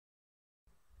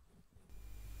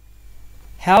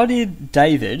How did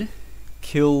David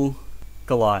kill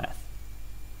Goliath?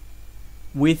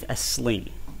 With a sling.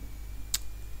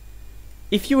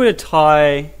 If you were to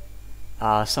tie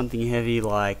something heavy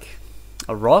like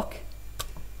a rock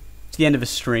to the end of a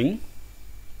string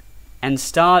and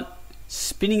start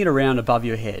spinning it around above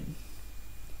your head,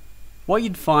 what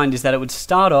you'd find is that it would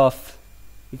start off,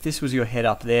 if this was your head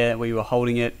up there where you were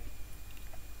holding it,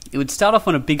 it would start off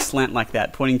on a big slant like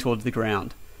that, pointing towards the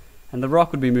ground. And the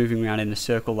rock would be moving around in a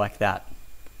circle like that.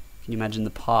 Can you imagine the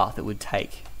path it would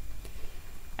take?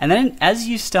 And then as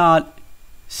you start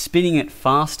spinning it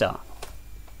faster,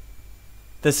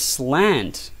 the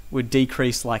slant would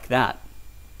decrease like that.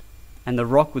 And the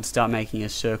rock would start making a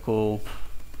circle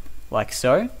like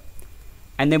so.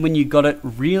 And then when you got it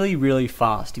really, really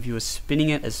fast, if you were spinning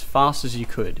it as fast as you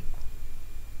could,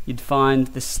 you'd find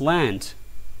the slant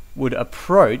would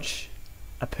approach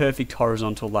a perfect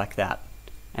horizontal like that.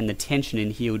 And the tension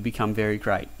in here would become very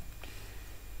great.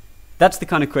 That's the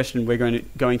kind of question we're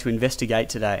going to investigate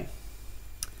today.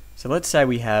 So let's say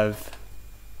we have,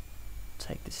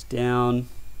 take this down,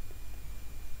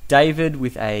 David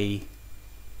with a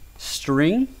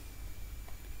string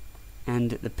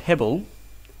and the pebble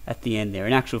at the end there.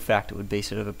 In actual fact, it would be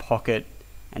sort of a pocket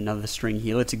and another string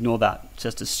here. Let's ignore that. It's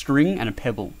just a string and a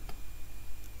pebble.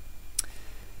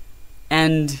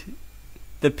 And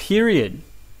the period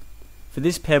for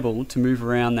this pebble to move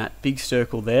around that big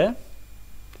circle there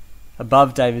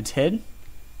above David's head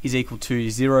is equal to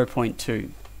 0.2.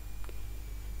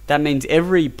 That means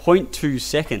every 0.2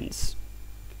 seconds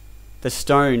the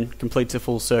stone completes a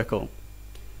full circle.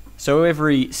 So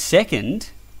every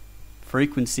second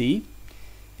frequency,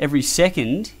 every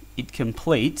second it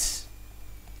completes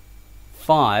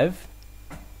 5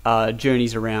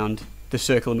 journeys around the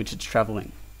circle in which it's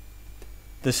travelling.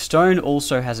 The stone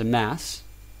also has a mass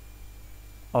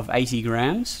of 80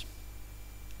 grams,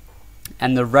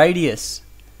 and the radius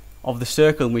of the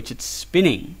circle in which it's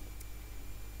spinning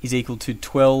is equal to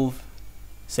 12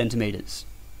 centimeters.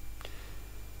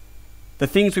 The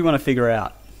things we want to figure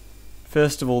out: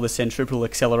 first of all, the centripetal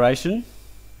acceleration,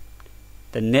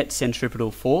 the net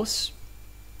centripetal force,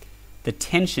 the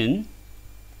tension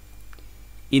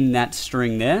in that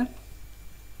string there,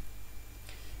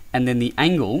 and then the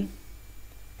angle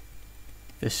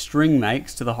the string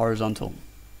makes to the horizontal.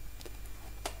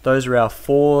 Those are our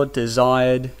 4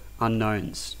 desired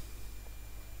unknowns.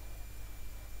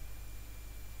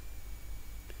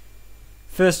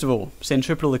 First of all,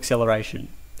 centripetal acceleration.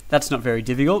 That's not very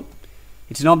difficult.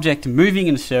 It's an object moving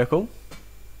in a circle.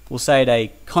 We'll say at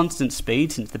a constant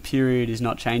speed since the period is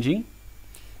not changing.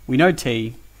 We know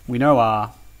t, we know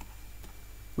r,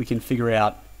 we can figure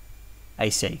out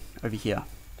AC over here.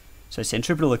 So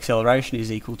centripetal acceleration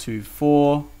is equal to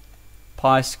 4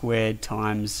 pi squared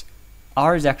times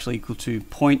r is actually equal to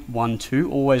 0.12.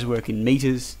 Always work in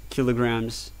meters,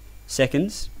 kilograms,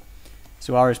 seconds.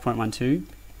 So r is 0.12.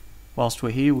 Whilst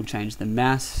we're here, we'll change the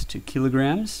mass to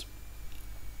kilograms.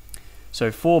 So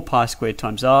 4 pi squared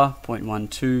times r,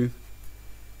 0.12,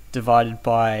 divided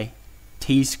by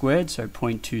t squared, so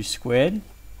 0.2 squared,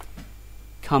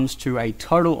 comes to a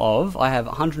total of, I have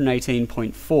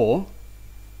 118.4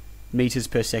 meters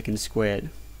per second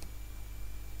squared.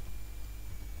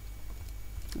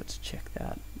 Let's check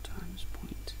that. Times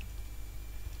point.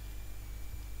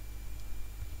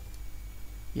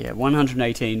 Yeah,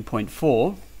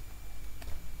 118.4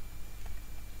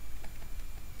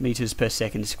 meters per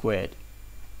second squared.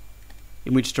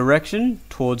 In which direction?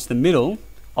 Towards the middle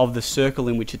of the circle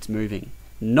in which it's moving.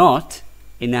 Not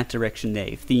in that direction there.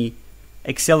 If the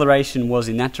acceleration was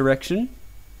in that direction,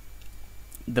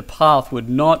 the path would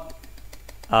not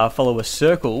follow a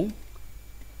circle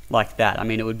like that. I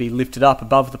mean, it would be lifted up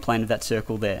above the plane of that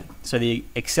circle there. So the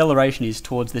acceleration is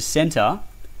towards the center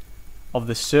of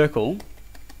the circle.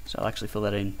 So I'll actually fill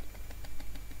that in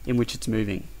which it's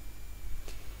moving.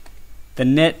 The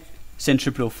net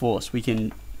centripetal force. We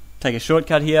can take a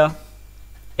shortcut here.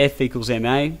 F equals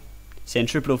ma.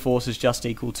 Centripetal force is just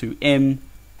equal to m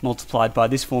multiplied by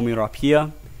this formula up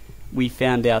here. We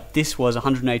found out this was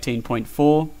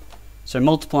 118.4. So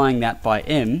multiplying that by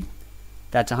m,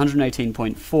 that's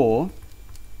 118.4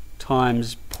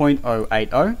 times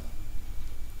 0.080,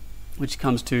 which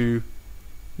comes to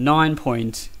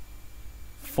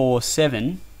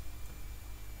 9.47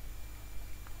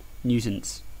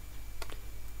 newtons.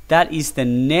 That is the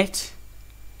net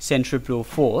centripetal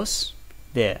force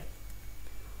there.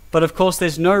 But of course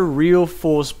there's no real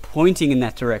force pointing in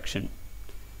that direction.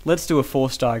 Let's do a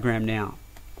force diagram now.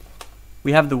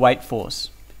 We have the weight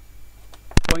force.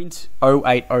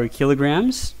 0.080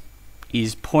 kilograms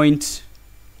is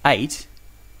 0.8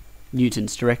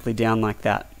 newtons directly down like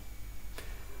that.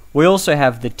 We also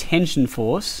have the tension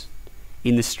force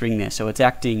in the string there, so it's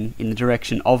acting in the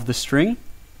direction of the string,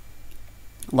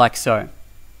 like so.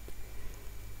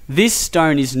 This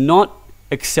stone is not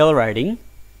accelerating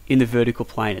in the vertical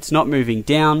plane. It's not moving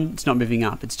down, it's not moving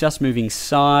up, it's just moving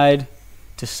side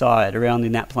to side around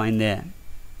in that plane there.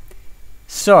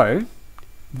 So,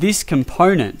 this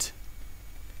component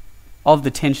of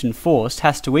the tension force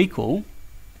has to equal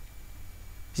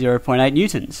 0.8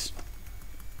 newtons.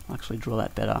 I'll actually draw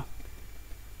that better.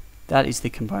 That is the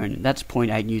component. That's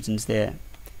 0.8 newtons there.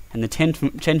 And the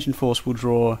tension force will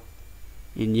draw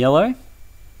in yellow,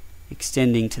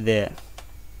 extending to there.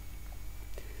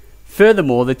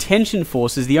 Furthermore, the tension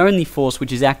force is the only force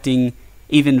which is acting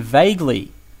even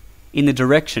vaguely in the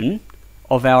direction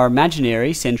of our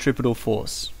imaginary centripetal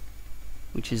force,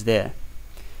 which is there.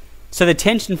 So the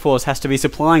tension force has to be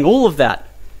supplying all of that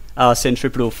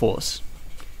centripetal force.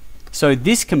 So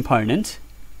this component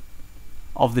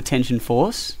of the tension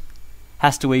force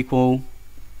has to equal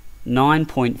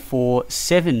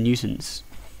 9.47 newtons.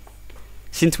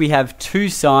 Since we have two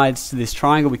sides to this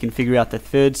triangle, we can figure out the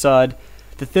third side.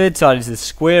 The third side is the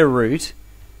square root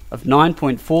of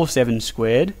 9.47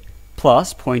 squared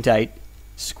plus 0.8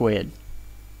 squared,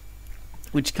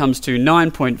 which comes to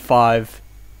 9.50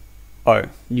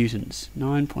 newtons.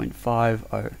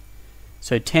 9.50.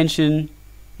 So tension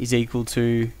is equal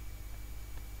to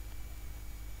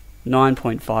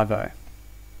 9.50.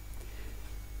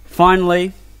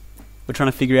 Finally, we're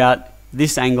trying to figure out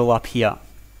this angle up here.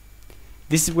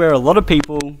 This is where a lot of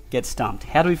people get stumped.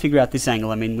 How do we figure out this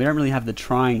angle? I mean, we don't really have the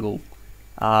triangle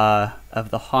of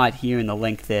the height here and the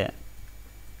length there.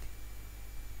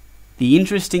 The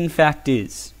interesting fact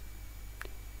is,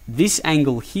 this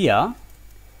angle here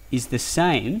is the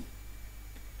same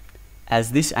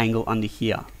as this angle under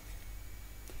here.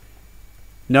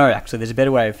 No, actually, there's a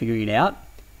better way of figuring it out.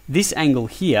 This angle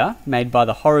here, made by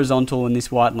the horizontal and this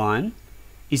white line,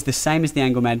 is the same as the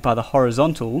angle made by the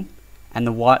horizontal and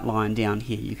the white line down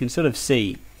here. You can sort of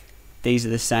see these are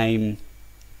the same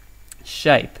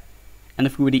shape. And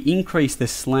if we were to increase the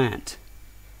slant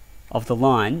of the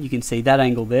line, you can see that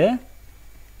angle there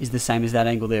is the same as that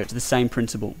angle there. It's the same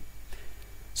principle.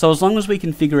 So as long as we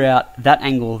can figure out that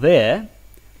angle there,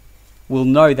 we'll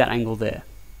know that angle there.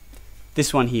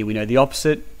 This one here, we know the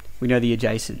opposite, we know the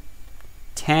adjacent.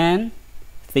 Tan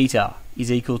theta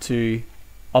is equal to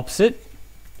opposite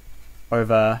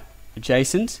over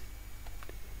adjacent.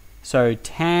 So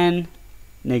tan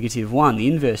 -1, the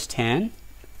inverse tan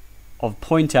of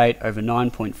 0.8 over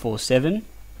 9.47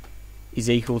 is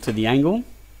equal to the angle,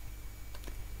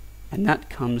 and that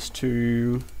comes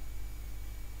to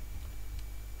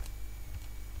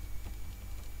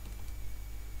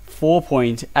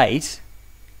 4.8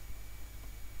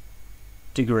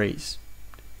 degrees.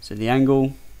 So the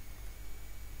angle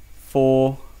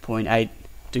 4.8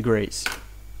 degrees.